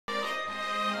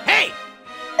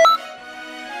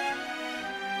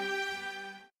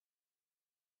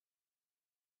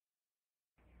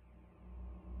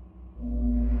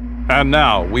And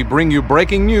now, we bring you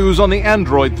breaking news on the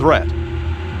android threat.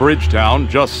 Bridgetown,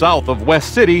 just south of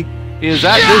West City, is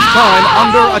at this time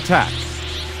under attack.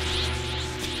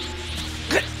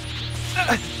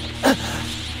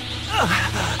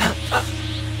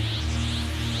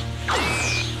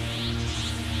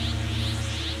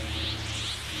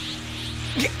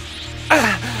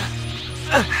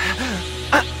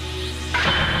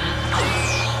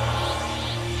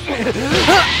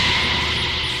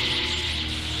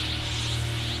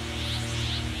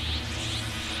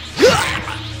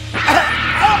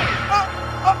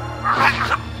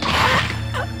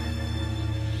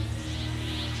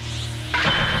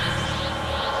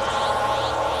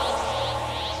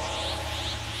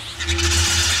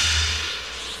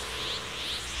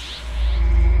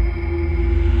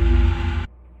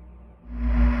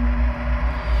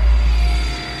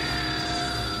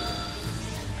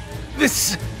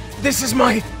 This is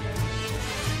my...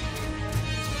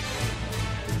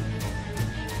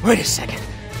 Wait a second.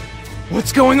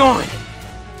 What's going on?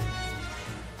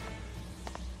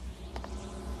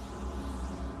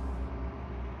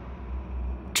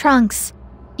 Trunks,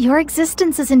 your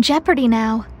existence is in jeopardy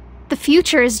now. The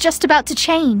future is just about to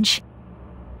change.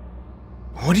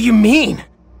 What do you mean?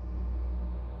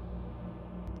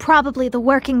 Probably the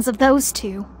workings of those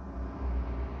two.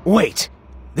 Wait,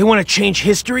 they want to change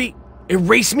history?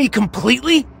 Erase me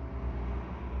completely?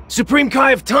 Supreme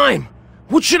Kai of Time,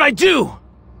 what should I do?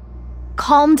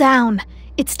 Calm down.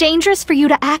 It's dangerous for you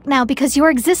to act now because your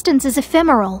existence is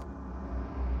ephemeral.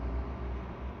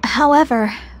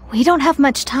 However, we don't have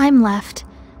much time left.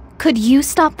 Could you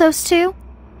stop those two?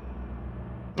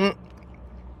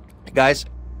 Guys.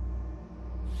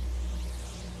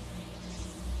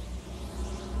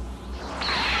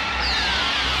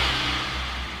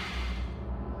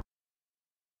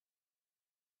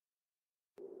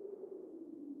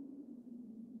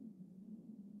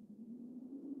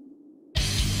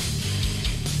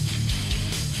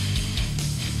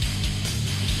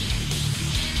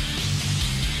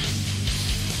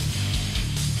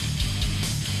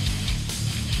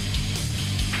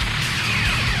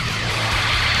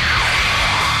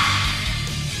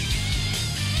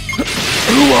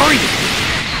 Who are you?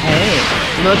 Hey,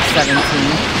 look, 17.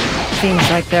 Seems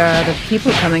like there are other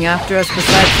people coming after us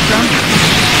besides Trunks.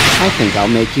 I think I'll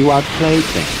make you outplay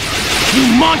things. You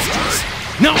monsters!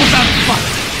 Not without a fight!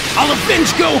 I'll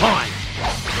avenge Gohan!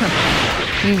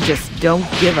 You just don't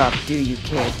give up, do you,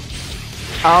 kid?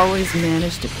 Always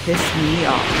manage to piss me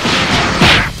off.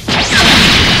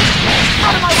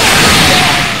 Out of my way!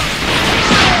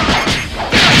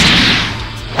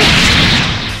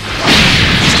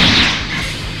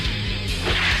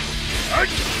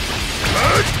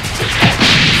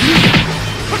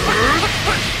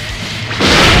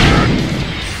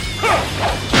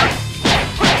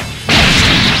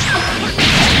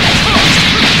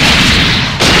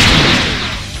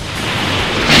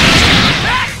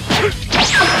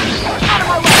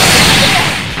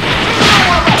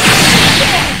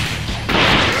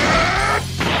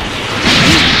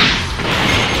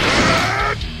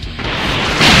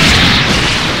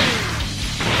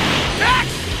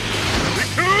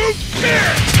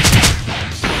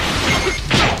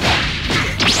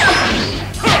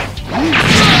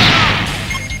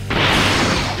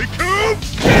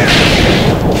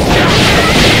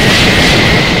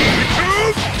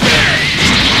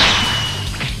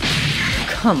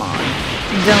 Come on,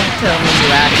 don't tell me you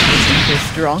actually think you're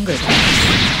stronger than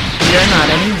us. You're not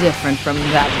any different from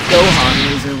that Gohan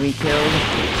loser we killed.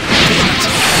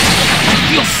 I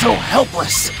feel so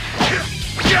helpless!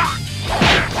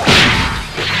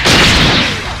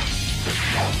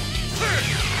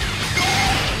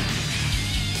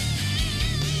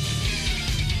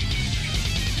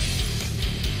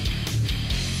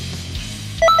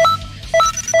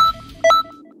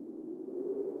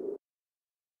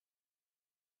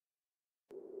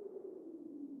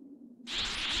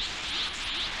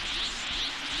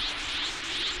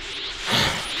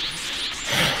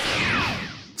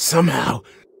 Somehow,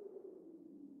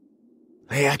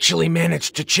 they actually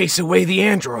managed to chase away the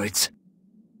androids.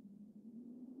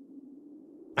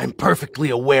 I'm perfectly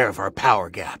aware of our power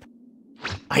gap.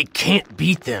 I can't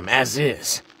beat them as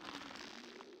is.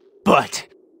 But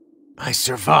I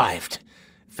survived,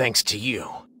 thanks to you.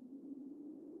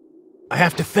 I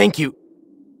have to thank you.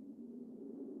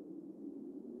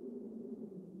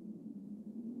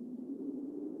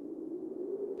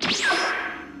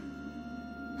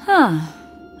 Huh.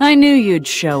 I knew you'd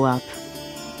show up.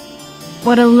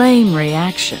 What a lame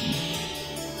reaction.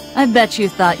 I bet you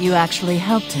thought you actually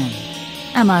helped him.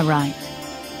 Am I right?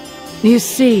 You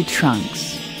see,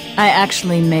 Trunks, I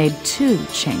actually made 2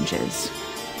 changes.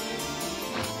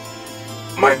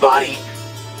 My body...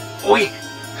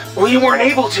 We weren't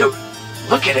able to...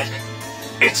 Look at it.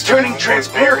 It's turning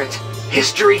transparent.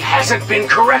 History hasn't been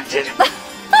corrected.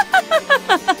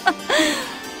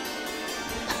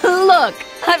 Look,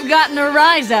 I've gotten a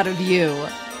rise out of you.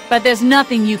 But there's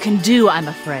nothing you can do, I'm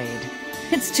afraid.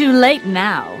 It's too late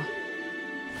now.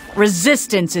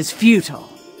 Resistance is futile.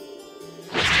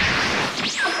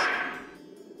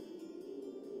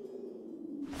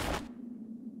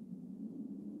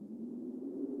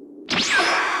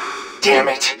 Damn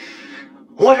it!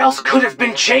 What else could have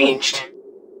been changed?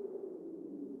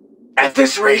 At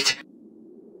this rate...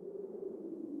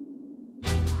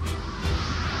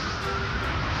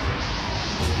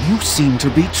 You seem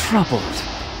to be troubled.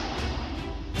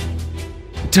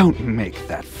 Don't make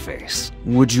that face.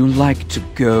 Would you like to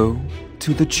go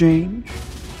to the change?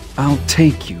 I'll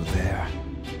take you there.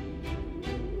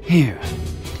 Here,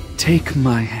 take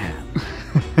my hand.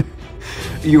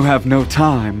 You have no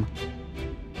time.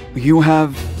 You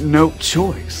have no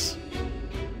choice.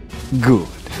 Good,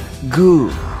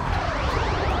 good.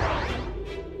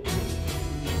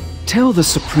 Tell the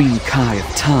Supreme Kai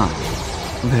of Time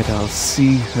that I'll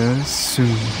see her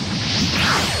soon.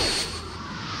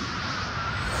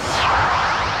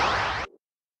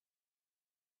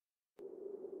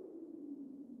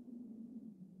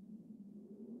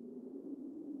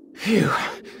 Phew.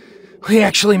 We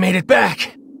actually made it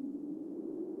back.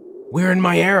 We're in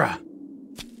my era.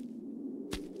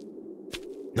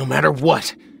 No matter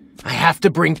what, I have to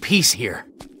bring peace here.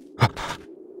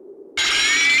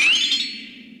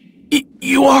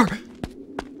 You are...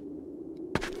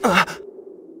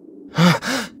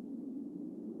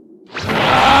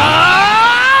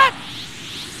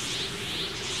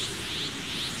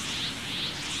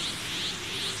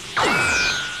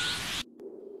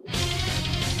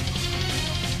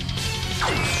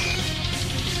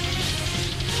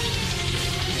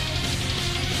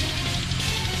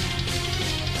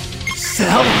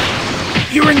 Cell?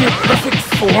 You're in your perfect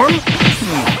form?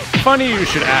 Funny you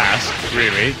should ask,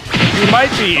 really. You might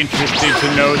be interested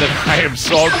to know that I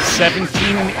absorbed 17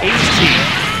 and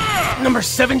 18. Number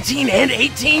 17 and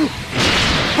 18?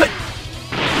 But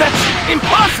that's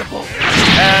impossible!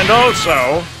 And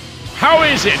also, how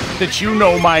is it that you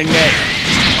know my name?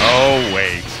 Oh,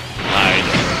 wait. I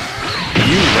know.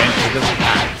 You went to the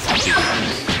past, didn't you?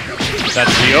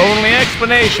 That's the only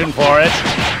explanation for it.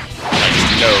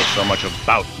 You know so much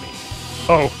about me.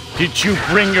 Oh, did you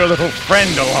bring your little friend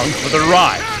along for the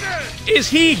ride? Is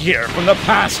he here from the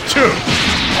past, too?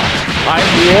 I'm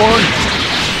warned.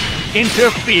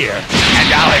 Interfere,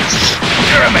 and I'll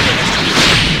exterminate.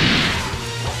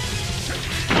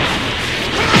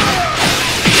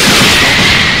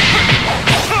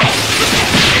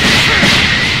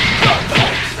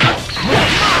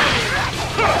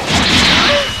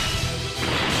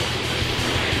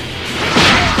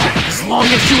 As long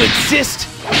as you exist,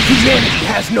 humanity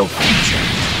has no future.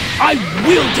 I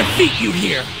will defeat you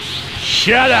here.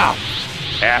 Shut up,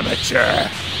 amateur.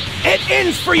 It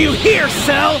ends for you here,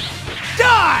 Cell.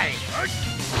 Die!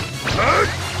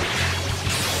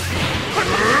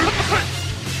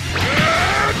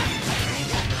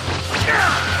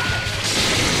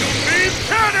 These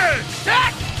cannons!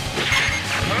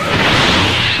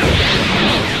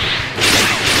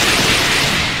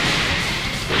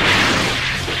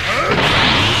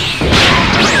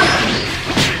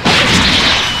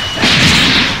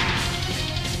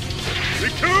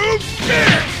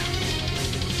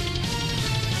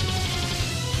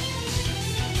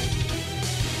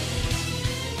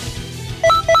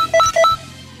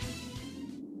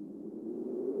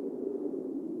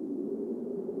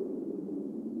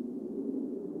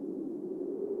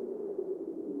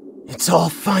 It's all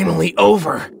finally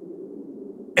over.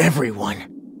 Everyone.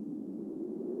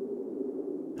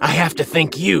 I have to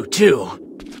thank you,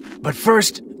 too. But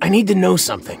first, I need to know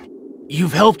something.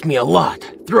 You've helped me a lot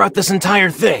throughout this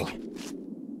entire thing.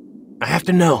 I have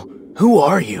to know, who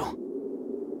are you?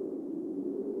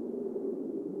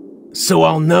 So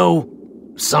I'll know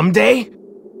someday?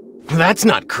 That's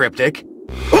not cryptic.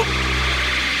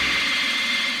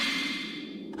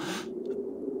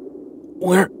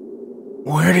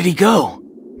 Where did he go?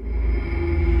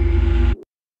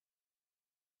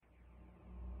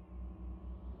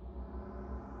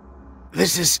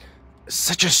 This is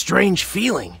such a strange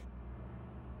feeling.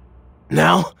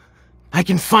 Now, I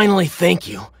can finally thank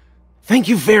you. Thank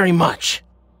you very much.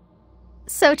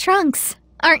 So, Trunks,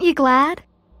 aren't you glad?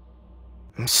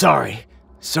 I'm sorry.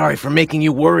 Sorry for making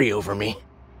you worry over me.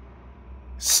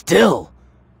 Still,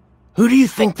 who do you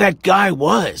think that guy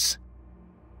was?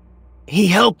 He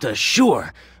helped us,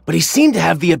 sure, but he seemed to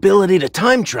have the ability to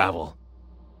time travel.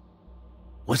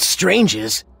 What's strange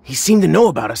is, he seemed to know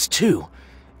about us too,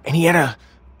 and he had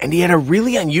a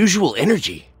really unusual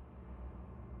energy.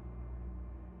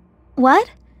 What?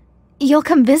 You'll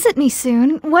come visit me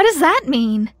soon? What does that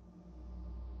mean?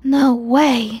 No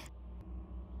way.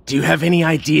 Do you have any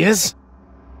ideas?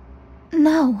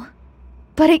 No.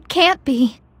 But it can't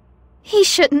be. He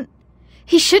shouldn't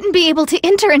be able to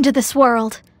enter into this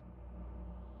world.